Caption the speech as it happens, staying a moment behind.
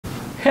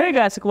Hey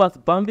guys,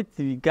 welcome to Bambi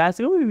TV. Guys,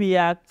 we'll be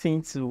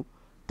reacting to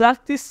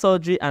plastic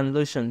surgery and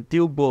lotion.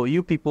 Deal bro,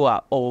 you people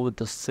are all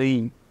the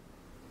same.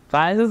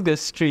 Guys, let's get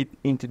straight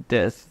into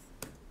this.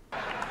 I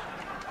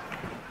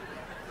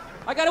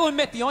got to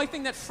admit, the only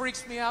thing that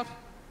freaks me out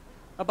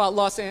about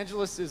Los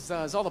Angeles is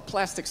all the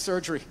plastic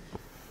surgery.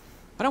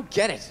 I don't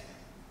get it.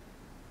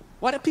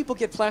 Why do people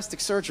get plastic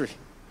surgery?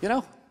 You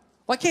know?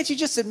 Why can't you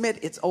just admit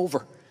it's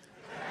over?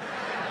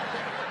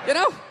 You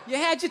know? You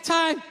had your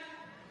time.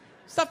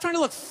 Stop trying to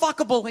look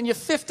fuckable in your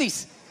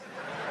 50s.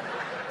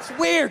 It's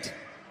weird.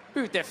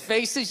 People with their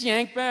faces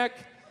yanked back,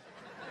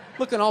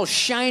 looking all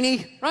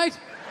shiny, right?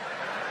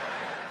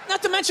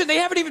 Not to mention they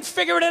haven't even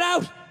figured it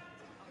out.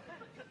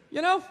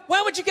 You know?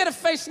 Why would you get a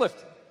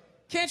facelift?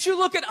 Can't you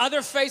look at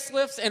other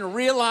facelifts and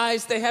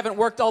realize they haven't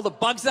worked all the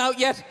bugs out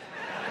yet?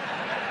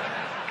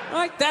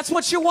 Right? That's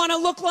what you want to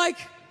look like?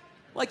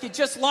 Like you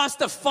just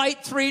lost a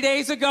fight 3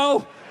 days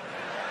ago?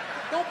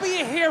 Don't be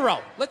a hero.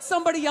 Let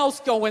somebody else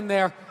go in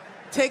there.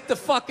 Take the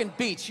fucking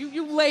beats.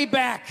 You lay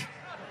back.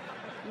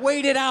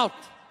 Wait it out.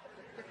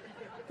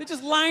 They're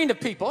just lying to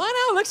people.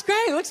 I know, looks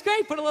great.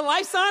 Put a little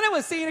ice on it.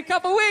 We'll see you in a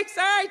couple weeks.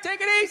 All right,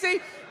 take it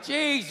easy.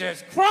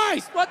 Jesus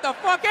Christ, what the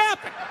fuck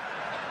happened?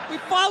 We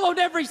followed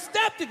every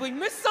step. Did we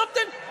miss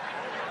something?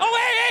 Oh,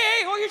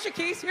 hey. Oh, here's your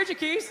keys.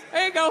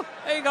 There you go.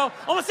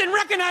 Almost didn't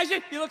recognize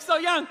you. You look so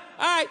young.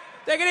 All right,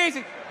 take it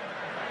easy.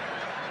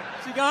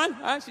 She gone?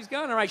 All right, she's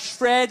gone. All right,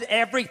 shred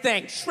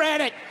everything.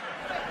 Shred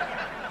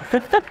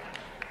it.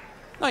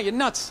 No, you're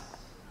nuts.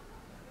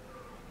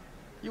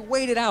 You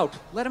wait it out.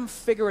 Let them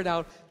figure it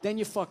out. Then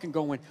you fucking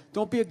go in.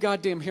 Don't be a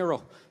goddamn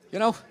hero. You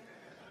know?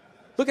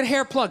 Look at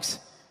hair plugs.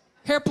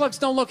 Hair plugs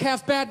don't look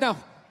half bad now.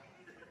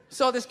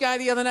 Saw this guy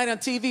the other night on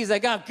TV. He's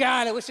like, oh,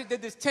 God, I wish I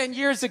did this 10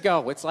 years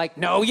ago. It's like,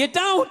 no, you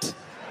don't.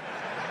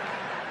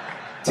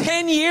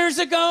 10 years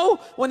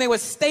ago, when they were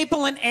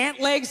stapling ant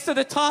legs to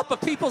the top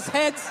of people's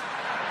heads.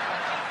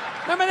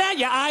 Remember that?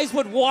 Your eyes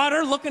would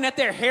water looking at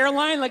their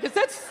hairline. Like, is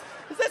that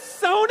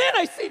sewn in?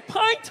 I see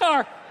pine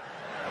tar.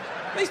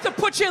 They used to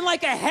put you in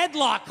like a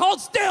headlock. Hold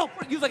still.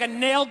 Use like a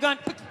nail gun.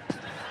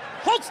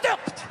 Hold still.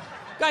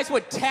 Guys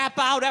would tap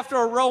out after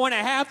a row and a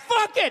half.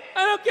 Fuck it.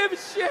 I don't give a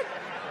shit.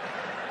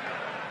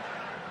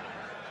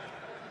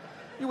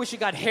 You wish you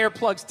got hair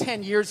plugs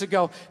 10 years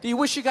ago. Do you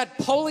wish you got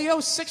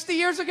polio 60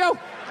 years ago?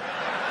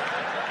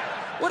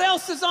 What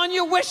else is on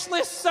your wish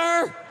list,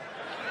 sir?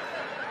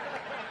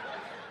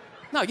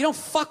 No, you don't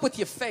fuck with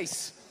your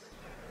face.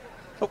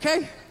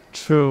 Okay?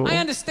 True. I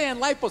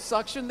understand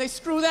liposuction. They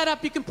screw that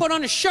up. You can put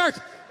on a shirt,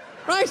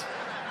 right?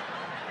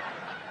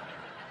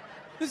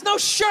 There's no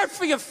shirt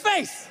for your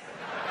face.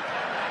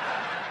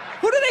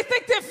 Who do they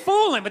think they're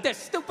fooling? But they're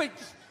stupid,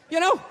 you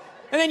know?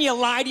 And then you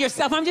lie to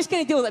yourself. I'm just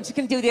gonna do it. I'm just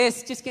gonna do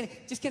this. Just gonna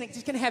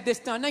have this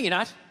done. No, you're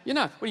not. You're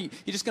not. What are you?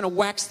 You're just gonna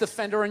wax the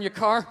fender on your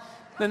car?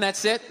 Then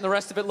that's it. And the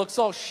rest of it looks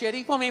all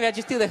shitty. Well, maybe I'll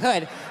just do the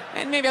hood,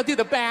 and maybe I'll do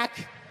the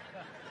back.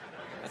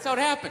 That's how it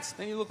happens.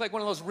 Then you look like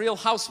one of those Real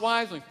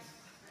Housewives. Like,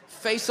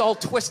 face all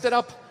twisted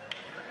up.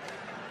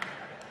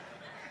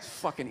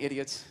 Fucking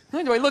idiots.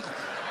 Do I look?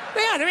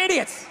 Yeah, they're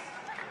idiots.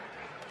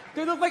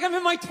 Do I look like I'm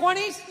in my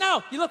 20s?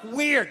 No, you look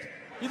weird.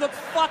 You look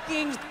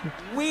fucking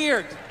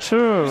weird.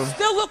 True. You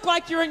still look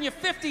like you're in your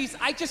 50s.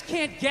 I just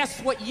can't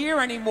guess what year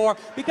anymore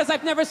because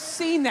I've never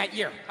seen that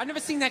year. I've never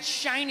seen that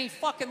shiny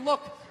fucking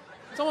look.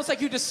 It's almost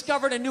like you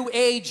discovered a new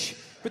age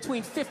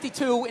between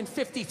 52 and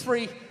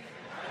 53.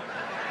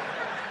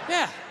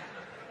 Yeah.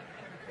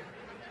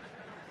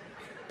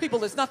 People,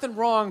 there's nothing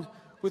wrong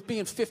with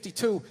being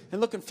 52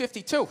 and looking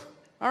 52. All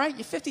right?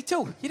 You're 52.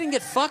 You didn't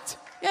get fucked.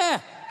 Yeah.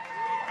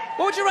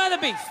 What would you rather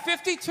be?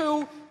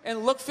 52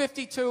 and look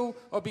 52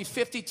 or be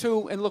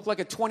 52 and look like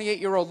a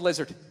 28-year-old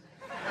lizard?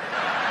 All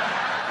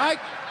right?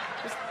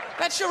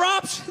 That's your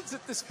options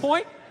at this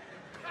point.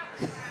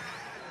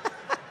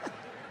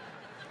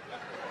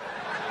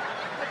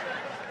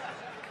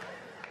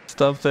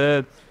 Stop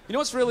it. You know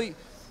what's really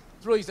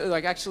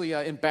like actually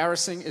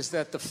embarrassing is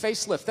that the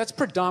facelift, that's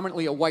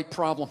predominantly a white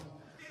problem.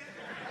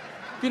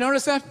 You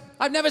notice that?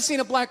 I've never seen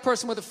a black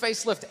person with a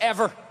facelift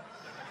ever.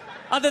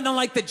 Other than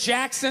like the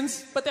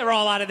Jacksons, but they're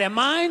all out of their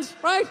minds,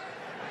 right?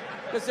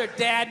 Because their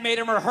dad made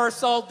them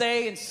rehearse all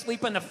day and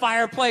sleep in the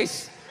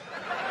fireplace.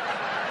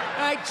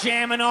 Right,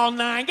 jamming all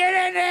night.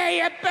 Get in there,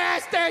 you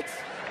bastards!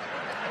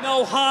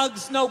 No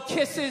hugs, no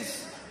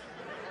kisses.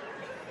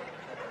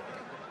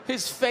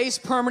 His face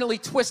permanently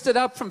twisted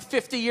up from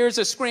 50 years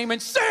of screaming,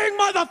 sing,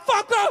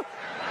 motherfucker!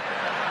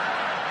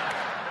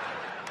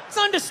 It's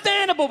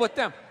understandable with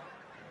them.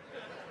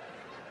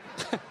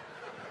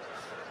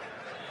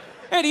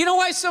 Hey, do you know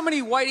why so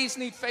many whiteys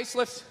need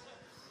facelifts?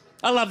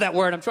 I love that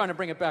word. I'm trying to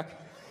bring it back.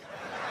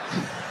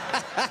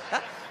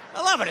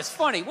 I love it. It's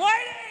funny.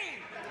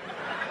 Whitey!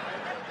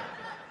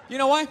 You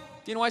know why? Do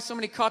you know why so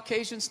many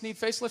Caucasians need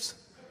facelifts?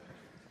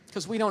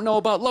 Because we don't know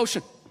about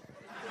lotion.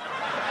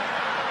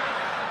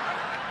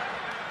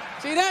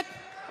 See that?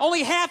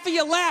 Only half of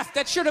you laughed.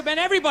 That should have been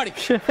everybody.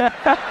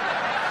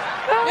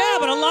 Yeah,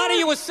 but a lot of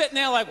you were sitting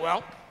there like,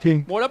 well,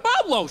 what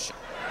about lotion?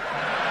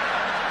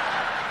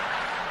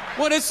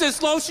 What is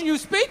this lotion you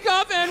speak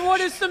of, and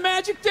what is the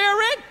magic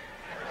therein?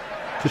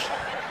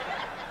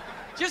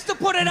 Just to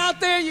put it out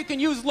there, you can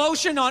use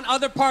lotion on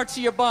other parts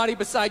of your body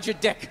besides your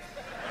dick.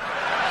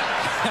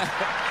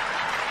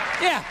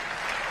 Yeah.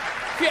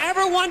 If you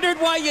ever wondered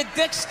why your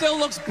dick still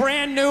looks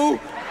brand new,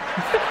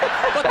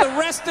 but the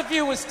rest of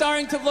you is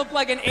starting to look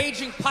like an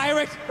aging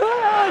pirate,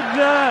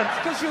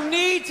 because you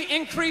need to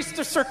increase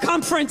the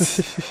circumference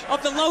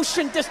of the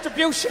lotion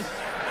distribution.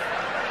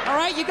 All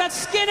right? You got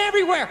skin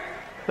everywhere.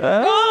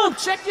 Go,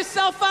 check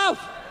yourself out.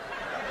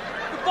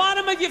 The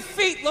bottom of your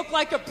feet look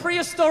like a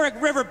prehistoric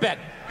riverbed.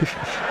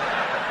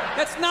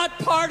 That's not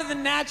part of the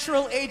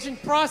natural aging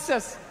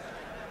process.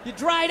 You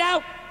dried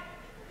out.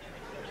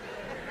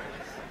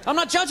 I'm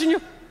not judging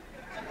you.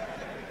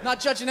 Not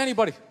judging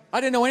anybody.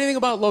 I didn't know anything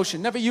about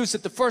lotion. Never used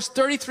it the first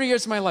 33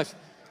 years of my life.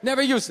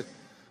 Never used it.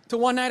 Till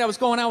one night I was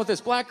going out with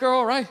this black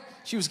girl, right?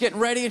 She was getting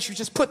ready and she was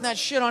just putting that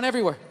shit on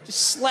everywhere.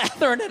 Just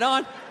slathering it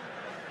on.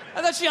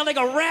 I thought she had like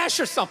a rash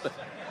or something.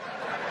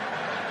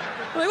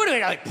 I'm like, what do you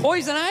got, like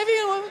poison ivy?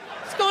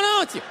 What's going on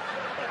with you?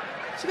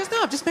 She goes,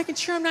 no, I'm just making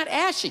sure I'm not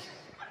ashy.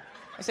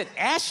 I said,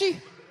 ashy?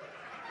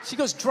 She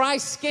goes, dry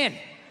skin.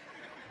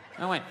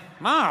 I went,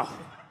 wow.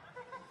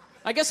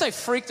 I guess I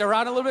freaked her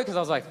out a little bit because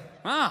I was like,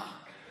 wow.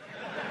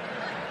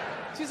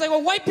 She's like,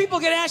 well, white people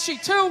get ashy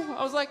too.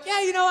 I was like,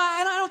 yeah, you know,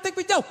 I don't think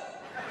we do.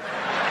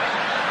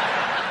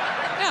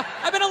 Yeah,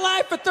 I've been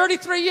alive for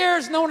 33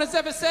 years. No one has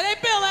ever said, hey,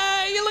 Bill,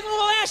 you're looking a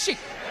little ashy.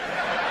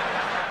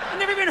 I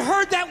never even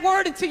heard that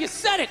word until you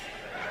said it.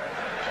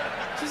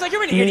 She's like,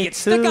 you're an idiot.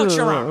 Stick out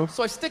your arm.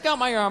 So I stick out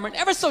my arm, and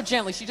ever so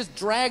gently, she just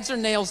drags her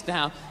nails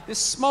down. This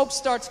smoke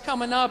starts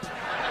coming up.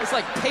 There's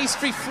like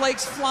pastry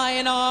flakes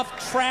flying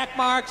off, track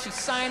marks. She's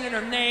signing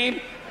her name.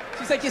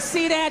 She's like, you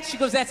see that? She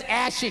goes, that's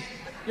ashy.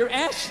 You're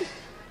ashy?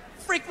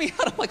 Freak me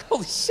out. I'm like,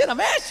 holy shit, I'm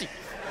ashy.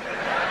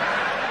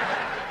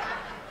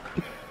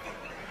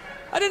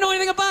 I didn't know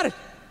anything about it.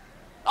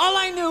 All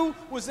I knew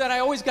was that I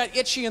always got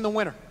itchy in the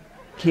winter.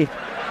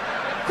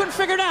 Couldn't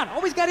figure it out.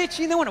 Always got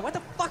itchy in the winter. What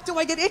the fuck do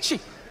I get itchy?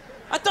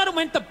 I thought it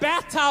meant the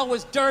bath towel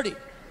was dirty.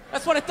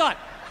 That's what I thought.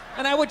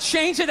 And I would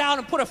change it out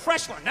and put a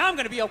fresh one. Now I'm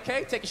gonna be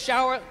okay. Take a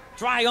shower,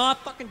 dry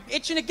off, fucking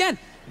itching again.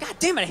 God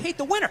damn it, I hate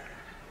the winter.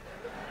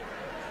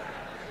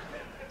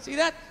 See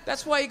that?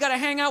 That's why you gotta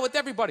hang out with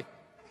everybody.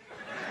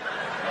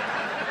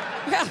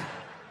 Yeah.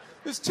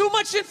 There's too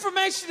much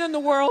information in the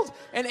world,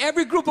 and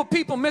every group of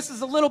people misses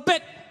a little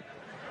bit.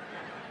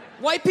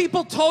 White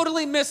people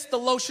totally missed the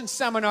lotion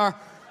seminar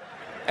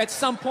at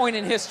some point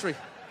in history.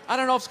 I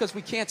don't know if it's because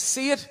we can't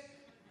see it.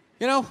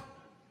 You know,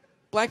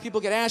 black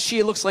people get ashy.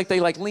 It looks like they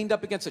like leaned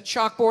up against a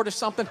chalkboard or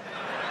something.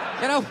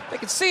 You know, they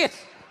can see it.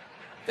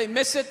 They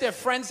miss it. Their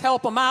friends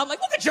help them out. Like,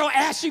 look at your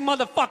ashy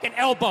motherfucking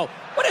elbow.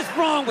 What is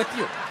wrong with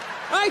you?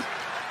 Right?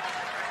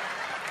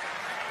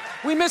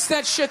 We miss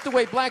that shit the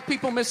way black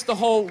people miss the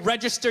whole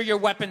register your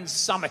weapons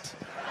summit.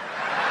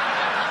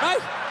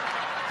 Right?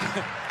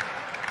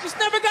 Just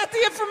never got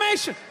the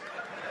information.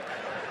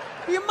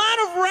 The amount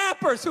of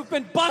rappers who've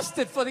been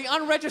busted for the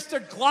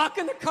unregistered Glock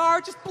in the car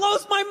just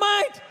blows my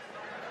mind.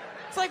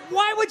 It's like,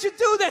 why would you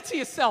do that to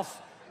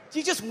yourself? Do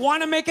you just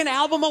want to make an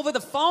album over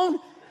the phone?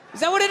 Is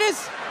that what it is?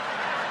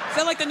 Is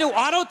that like the new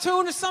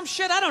auto-tune or some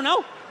shit? I don't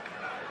know.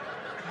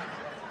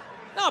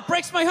 No, it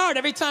breaks my heart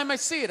every time I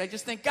see it. I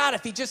just think, God,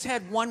 if he just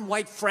had one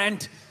white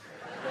friend.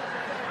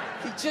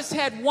 If he just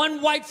had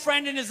one white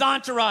friend in his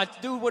entourage,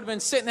 dude would have been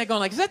sitting there going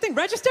like, is that thing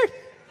registered?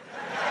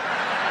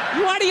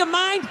 You out of your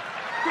mind?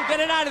 Dude, get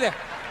it out of there.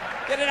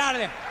 Get it out of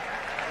there.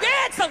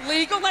 Yeah, it's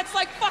illegal. That's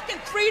like fucking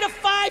 3 to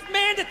 5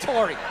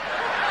 mandatory.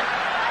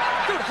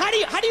 Dude, how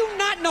do you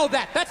not know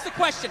that? That's the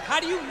question. How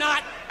do you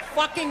not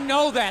fucking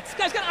know that? This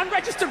guy's got an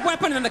unregistered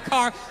weapon in the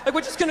car. Like,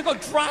 we're just gonna go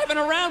driving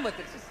around with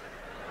it.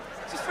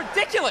 It's just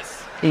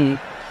ridiculous.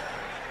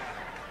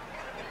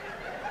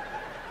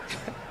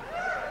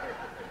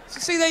 So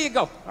see, there you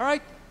go, all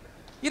right?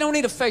 You don't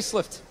need a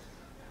facelift,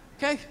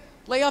 okay?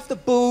 Lay off the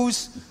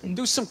booze,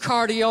 do some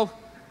cardio,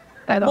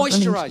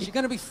 moisturize. You're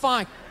gonna be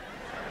fine.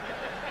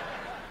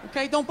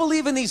 Okay, don't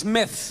believe in these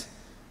myths.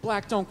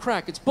 Black don't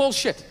crack, it's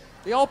bullshit.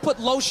 They all put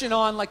lotion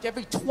on like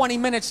every 20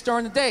 minutes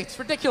during the day. It's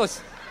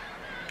ridiculous.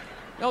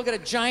 They all got a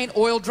giant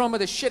oil drum of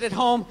the shit at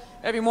home.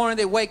 Every morning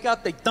they wake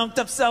up, they dunk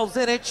themselves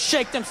in it,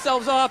 shake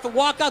themselves off, and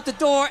walk out the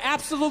door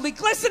absolutely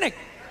glistening.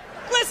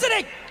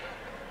 Glistening!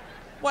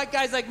 White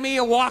guys like me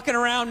are walking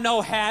around, no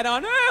hat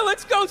on. Hey,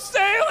 let's go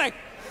sailing!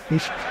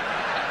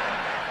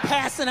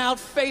 Passing out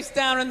face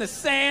down in the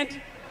sand.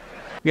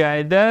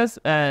 Yeah, that's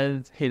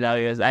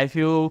hilarious. I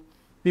feel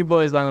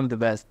Bieber is one of the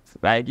best.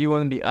 Like, you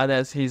want to be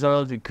honest, he's one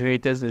of the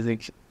greatest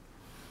musicians.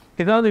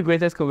 He's one of the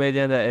greatest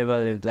comedians that ever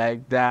lived.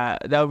 Like,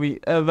 that we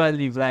ever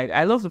lived. Like,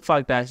 I love the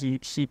fact that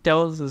he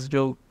tells his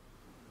joke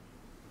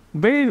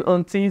based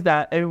on things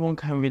that everyone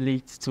can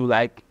relate to.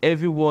 Like,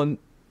 everyone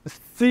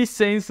sees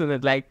sense in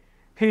it. Like,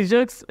 his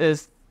jokes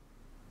is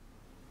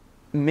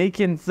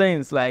making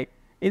sense. Like,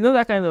 it's not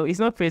that kind of, it's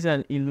not creating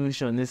an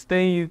illusion. It's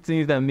telling you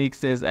things that make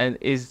sense, and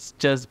it's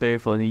just very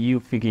funny. You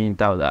figuring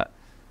it out that.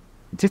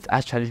 this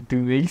actually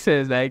do make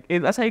sense. Like,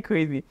 it's actually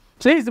crazy.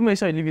 So please do make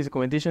sure you leave his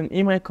commentation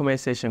in my comment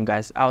section,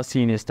 guys. I'll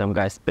see you next time,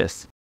 guys.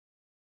 Peace.